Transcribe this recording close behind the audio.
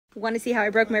Want to see how I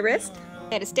broke my wrist?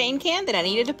 I had a stain can that I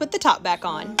needed to put the top back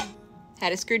on.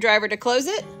 Had a screwdriver to close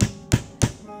it.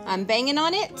 I'm banging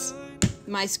on it.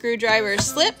 My screwdriver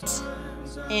slipped,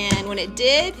 and when it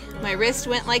did, my wrist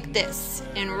went like this.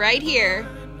 And right here,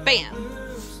 bam!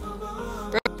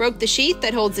 Broke the sheath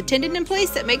that holds the tendon in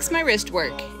place that makes my wrist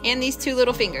work, and these two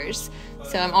little fingers.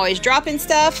 So I'm always dropping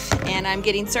stuff, and I'm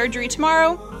getting surgery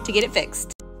tomorrow to get it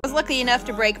fixed. I was lucky enough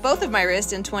to break both of my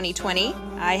wrists in 2020.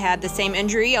 I had the same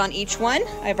injury on each one.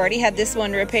 I've already had this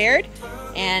one repaired,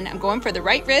 and I'm going for the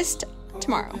right wrist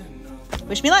tomorrow.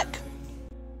 Wish me luck.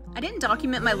 I didn't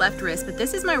document my left wrist, but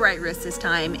this is my right wrist this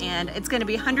time, and it's going to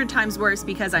be 100 times worse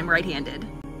because I'm right-handed.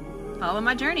 Follow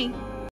my journey.